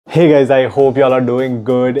Hey guys, I hope y'all are doing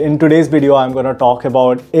good. In today's video, I'm gonna talk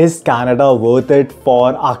about, is Canada worth it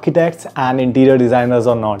for architects and interior designers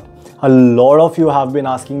or not? A lot of you have been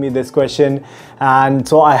asking me this question, and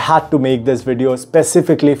so I had to make this video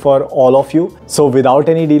specifically for all of you. So without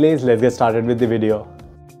any delays, let's get started with the video.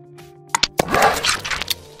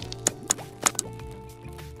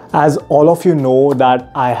 As all of you know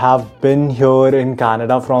that I have been here in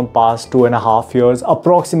Canada from past 2.5 years,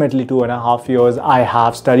 approximately 2.5 years. I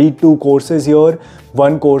have studied 2 courses here.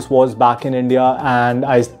 One course was back in India and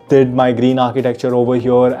I did my green architecture over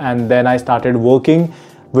here, and then I started working,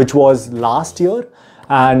 which was last year.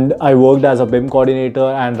 And I worked as a BIM coordinator,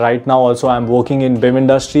 and right now also I'm working in BIM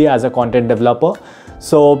industry as a content developer.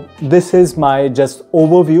 So this is my just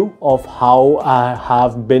overview of how I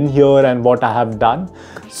have been here and what I have done.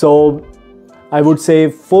 So I would say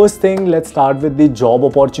first thing, let's start with the job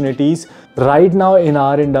opportunities. Right now in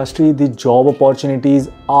our industry, the job opportunities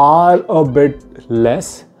are a bit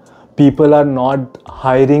less. People are not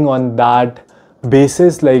hiring on that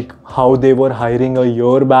basis like how they were hiring a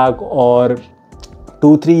year back or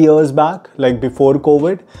 2-3 years back, like before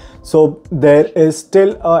COVID. So there is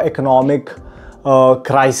still an economic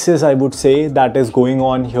crisis, I would say, that is going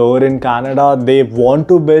on here in Canada. They want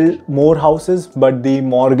to build more houses, but the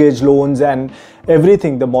mortgage loans and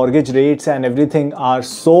everything, the mortgage rates and everything are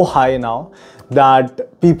so high now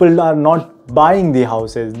that people are not buying the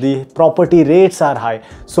houses. The property rates are high.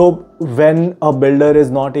 So when a builder is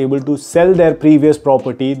not able to sell their previous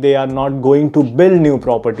property, they are not going to build new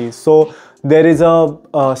properties. So there is a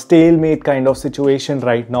stalemate kind of situation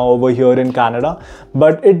right now over here in Canada,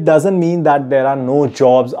 but it doesn't mean that there are no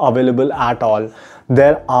jobs available at all.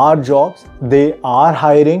 There are jobs, they are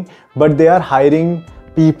hiring, but they are hiring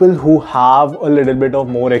people who have a little bit of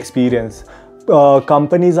more experience.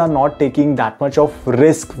 Companies are not taking that much of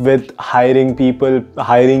risk with hiring people,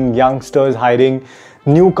 hiring youngsters, hiring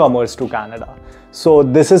newcomers to Canada. So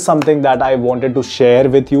this is something that I wanted to share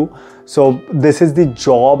with you. So this is the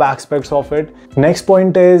job aspects of it. Next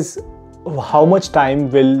point is, how much time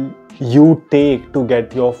will you take to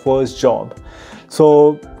get your first job?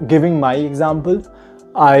 So giving my example,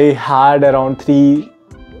 I had around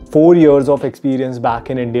 3-4 years of experience back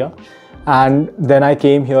in India, and then I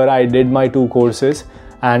came here, I did my 2 courses,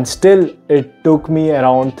 and still it took me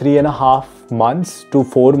around 3.5 months to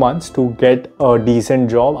 4 months to get a decent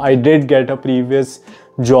job. I did get a previous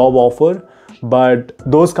job offer, but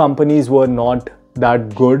those companies were not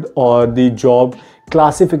that good, or the job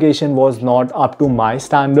classification was not up to my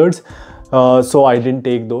standards. So I didn't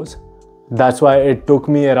take those. That's why it took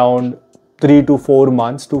me around 3 to 4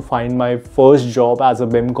 months to find my first job as a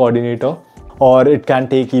BIM coordinator, or it can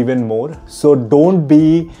take even more. So don't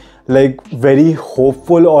be like very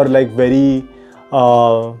hopeful or like very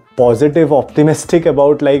positive, optimistic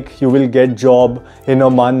about like you will get job in a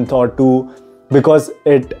month or 2, because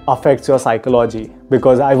it affects your psychology.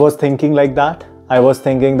 Because I was thinking like that. I was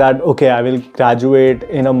thinking that, okay, I will graduate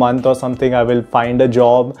in a month or something, I will find a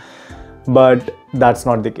job, but that's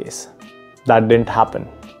not the case. That didn't happen.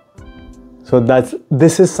 So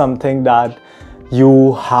this is something that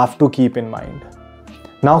you have to keep in mind.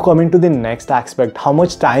 Now coming to the next aspect, how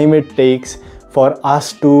much time it takes for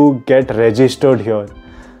us to get registered here.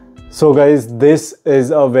 So guys, this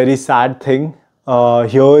is a very sad thing.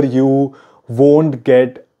 Here you won't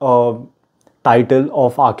get a title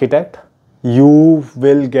of architect. You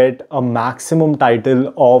will get a maximum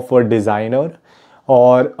title of a designer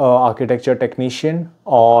or a architecture technician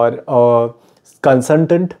or a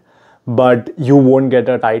consultant, but you won't get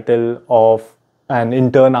a title of an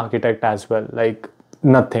intern architect as well, like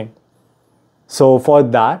nothing. So for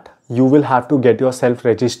that, you will have to get yourself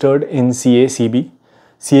registered in CACB.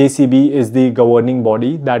 CACB is the governing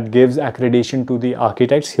body that gives accreditation to the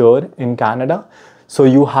architects here in Canada. So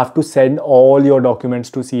you have to send all your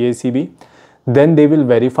documents to CACB. Then they will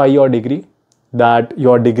verify your degree, that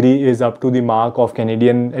your degree is up to the mark of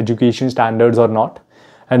Canadian education standards or not.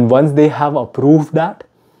 And once they have approved that,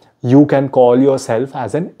 you can call yourself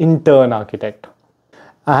as an intern architect.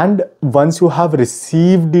 And once you have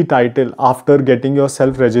received the title after getting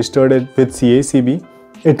yourself registered with CACB,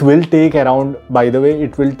 it will take around, by the way,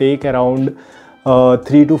 it will take around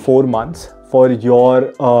 3 to 4 months for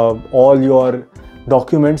your all your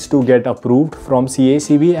documents to get approved from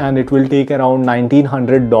CACB, and it will take around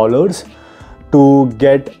 $1,900 to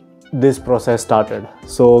get this process started.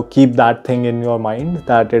 So keep that thing in your mind,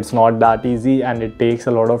 that it's not that easy and it takes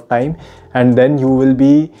a lot of time, and then you will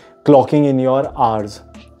be clocking in your hours.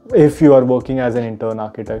 If you are working as an intern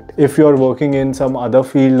architect, if you are working in some other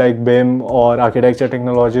field like BIM or architecture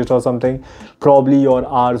technologist or something, probably your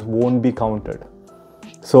hours won't be counted.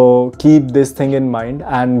 So keep this thing in mind,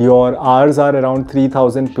 and your hours are around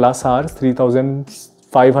 3000 plus hours,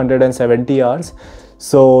 3570 hours.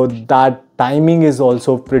 So that timing is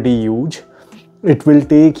also pretty huge. It will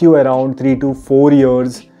take you around 3 to 4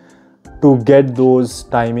 years to get those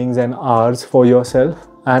timings and hours for yourself.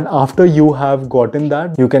 And after you have gotten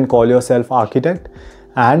that, you can call yourself architect,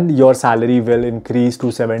 and your salary will increase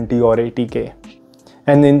to 70 or 80k.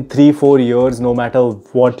 And in 3-4 years, no matter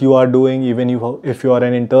what you are doing, even if you are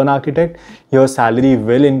an intern architect, your salary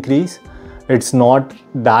will increase. It's not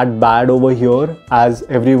that bad over here as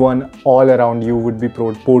everyone all around you would be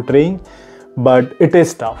portraying, but it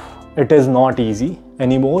is tough. It is not easy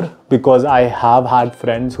anymore, because I have had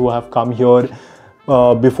friends who have come here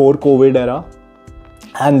before COVID era,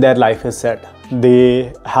 and their life is set.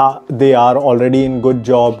 They are already in good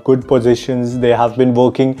job, good positions. They have been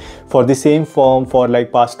working for the same firm for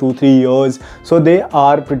like past 2-3 years. So they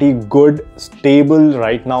are pretty good, stable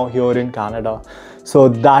right now here in Canada. So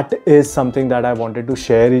that is something that I wanted to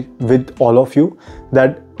share with all of you,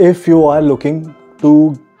 that if you are looking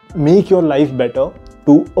to make your life better,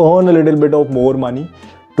 to earn a little bit of more money,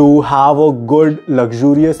 to have a good,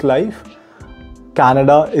 luxurious life,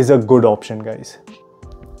 Canada is a good option, guys.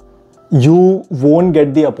 You won't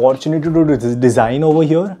get the opportunity to design over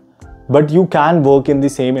here, but you can work in the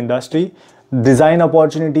same industry. Design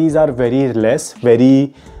opportunities are very less,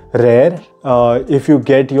 very rare. If you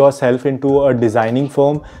get yourself into a designing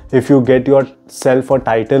firm, if you get yourself a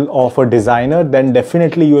title of a designer, then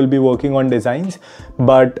definitely you will be working on designs,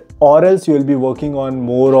 or else you will be working on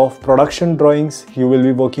more of production drawings, you will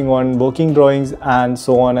be working on working drawings, and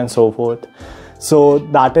so on and so forth. So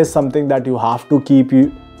that is something that you have to keep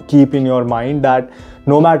in your mind, that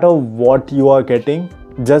no matter what you are getting,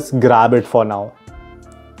 just grab it for now.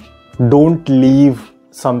 Don't leave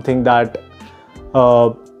something that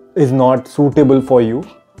is not suitable for you.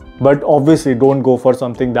 But obviously don't go for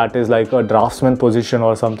something that is like a draftsman position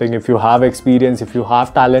or something. If you have experience, if you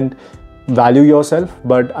have talent, value yourself.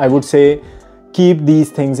 But I would say keep these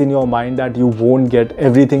things in your mind, that you won't get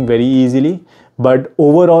everything very easily. But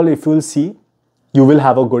overall, if you'll see, you will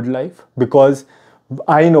have a good life, because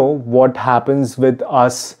I know what happens with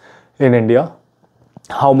us in India,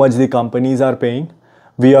 how much the companies are paying.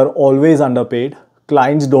 We are always underpaid.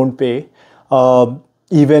 Clients don't pay.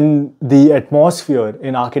 Even the atmosphere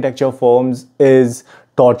in architecture firms is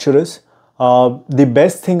torturous. The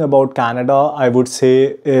best thing about Canada, I would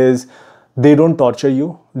say, is they don't torture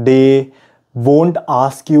you. They won't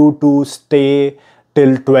ask you to stay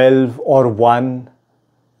till 12 or 1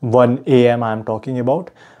 a.m. I'm talking about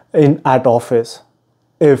at office,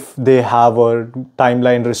 if they have a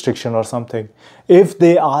timeline restriction or something. If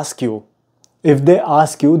they ask you,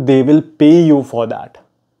 they will pay you for that.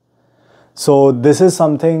 So this is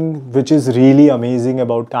something which is really amazing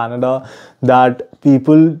about Canada, that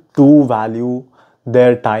people do value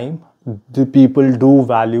their time. The people do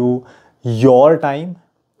value your time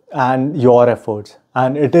and your efforts.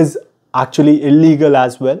 And it is actually illegal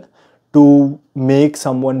as well to make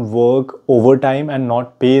someone work overtime and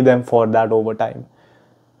not pay them for that overtime,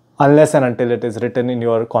 unless and until it is written in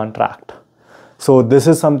your contract. So this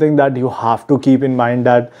is something that you have to keep in mind,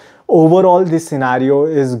 that overall this scenario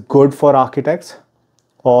is good for architects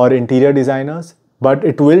or interior designers, but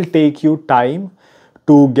it will take you time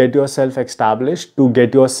to get yourself established, to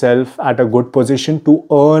get yourself at a good position, to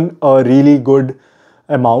earn a really good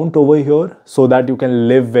amount over here, so that you can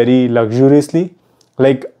live very luxuriously.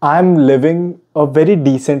 Like, I'm living a very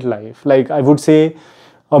decent life. Like, I would say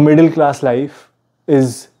a middle class life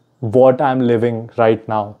is what I'm living right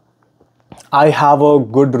now. I have a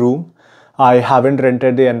good room. I haven't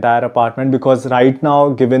rented the entire apartment, because right now,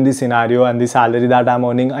 given the scenario and the salary that I'm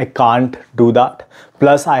earning, I can't do that.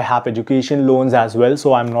 Plus, I have education loans as well,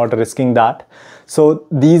 so I'm not risking that. So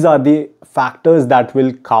these are the factors that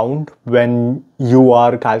will count when you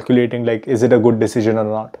are calculating, like, is it a good decision or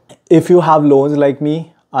not? If you have loans like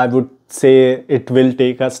me, I would say it will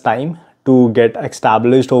take us time to get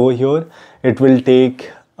established over here. It will take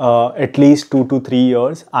at least 2 to 3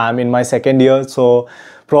 years. I'm in my second year, so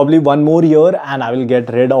probably 1 more year and I will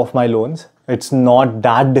get rid of my loans. It's not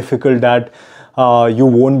that difficult that you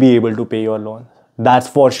won't be able to pay your loan. That's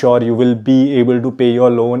for sure. You will be able to pay your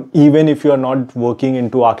loan even if you're not working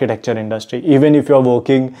into architecture industry. Even if you're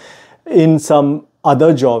working in some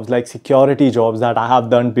other jobs like security jobs that I have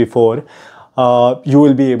done before, you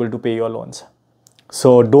will be able to pay your loans.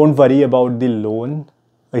 So don't worry about the loan.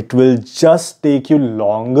 It will just take you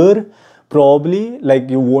longer. Probably, like,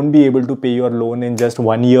 you won't be able to pay your loan in just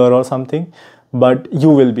 1 year or something, but you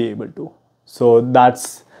will be able to. So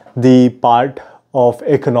that's the part of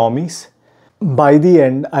economics. by the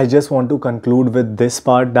end, I just want to conclude with this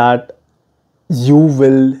part that you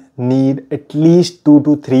will need at least 2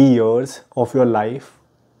 to 3 years of your life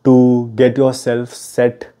to get yourself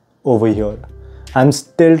set over here. I'm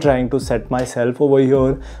still trying to set myself over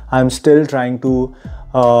here. I'm still trying to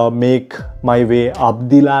make my way up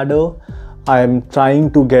the ladder. I'm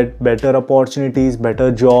trying to get better opportunities,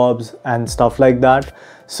 better jobs and stuff like that.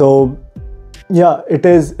 So yeah, it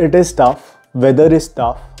is tough. Weather is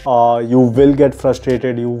tough. You will get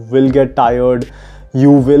frustrated, you will get tired, you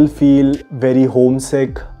will feel very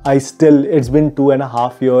homesick. It's been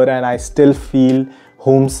 2.5 years and I still feel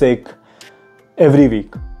homesick every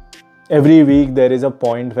week. Every week there is a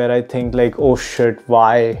point where I think like, oh shit,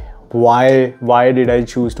 why did I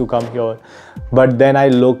choose to come here? But then I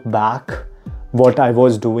look back what I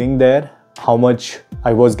was doing there, how much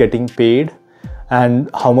I was getting paid and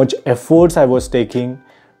how much efforts I was taking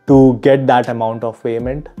to get that amount of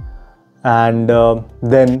payment, and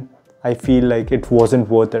then I feel like it wasn't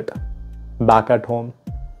worth it back at home.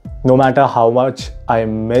 No matter how much I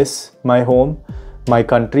miss my home, my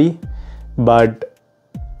country, but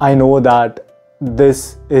I know that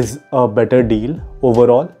this is a better deal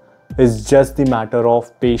overall. It's just the matter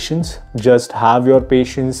of patience. Just have your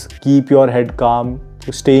patience, keep your head calm,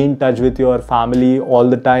 stay in touch with your family all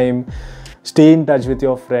the time, stay in touch with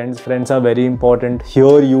your friends. Friends are very important.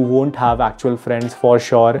 Here you won't have actual friends for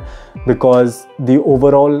sure, because the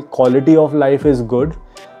overall quality of life is good,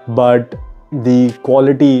 but the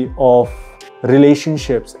quality of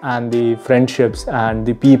relationships and the friendships and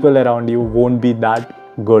the people around you won't be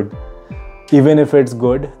that good. Even if it's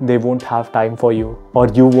good, they won't have time for you, or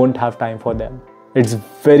you won't have time for them. It's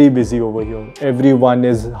very busy over here. Everyone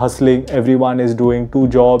is hustling, everyone is doing 2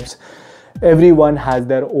 jobs, everyone has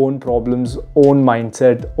their own problems, own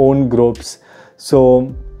mindset, own groups.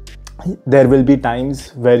 So there will be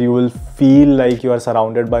times where you will feel like you are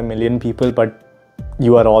surrounded by a million people, but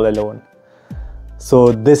you are all alone.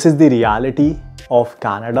 So this is the reality of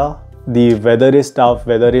Canada. The weather is tough,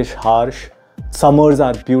 weather is harsh. Summers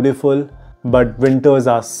are beautiful, but winters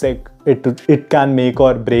are sick. It can make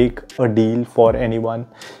or break a deal for anyone.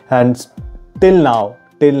 And till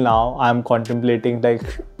now, I'm contemplating like,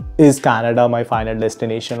 is Canada my final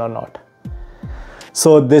destination or not?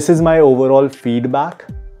 So this is my overall feedback.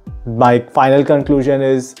 My final conclusion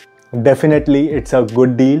is definitely it's a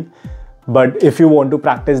good deal. But if you want to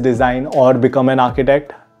practice design or become an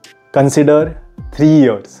architect, consider 3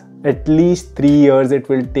 years. At least 3 years it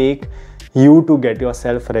will take you to get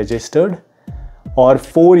yourself registered, or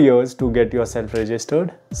 4 years to get yourself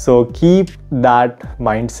registered. So keep that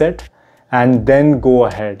mindset and then go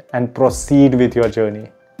ahead and proceed with your journey.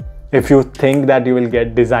 If you think that you will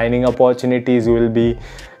get designing opportunities, you will be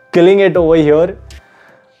killing it over here,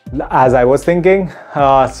 as I was thinking,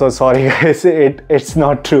 so sorry guys, it's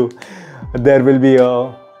not true. There will be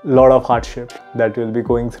a lot of hardship that you'll be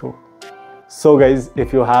going through. So guys,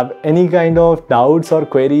 if you have any kind of doubts or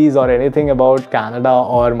queries or anything about Canada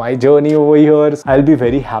or my journey over here, I'll be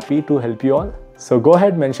very happy to help you all. So go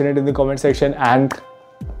ahead, mention it in the comment section, and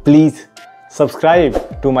please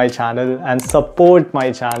subscribe to my channel and support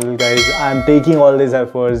my channel, guys. I'm taking all these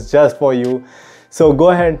efforts just for you. So go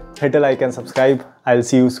ahead, hit a like and subscribe. I'll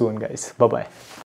see you soon, guys. Bye bye.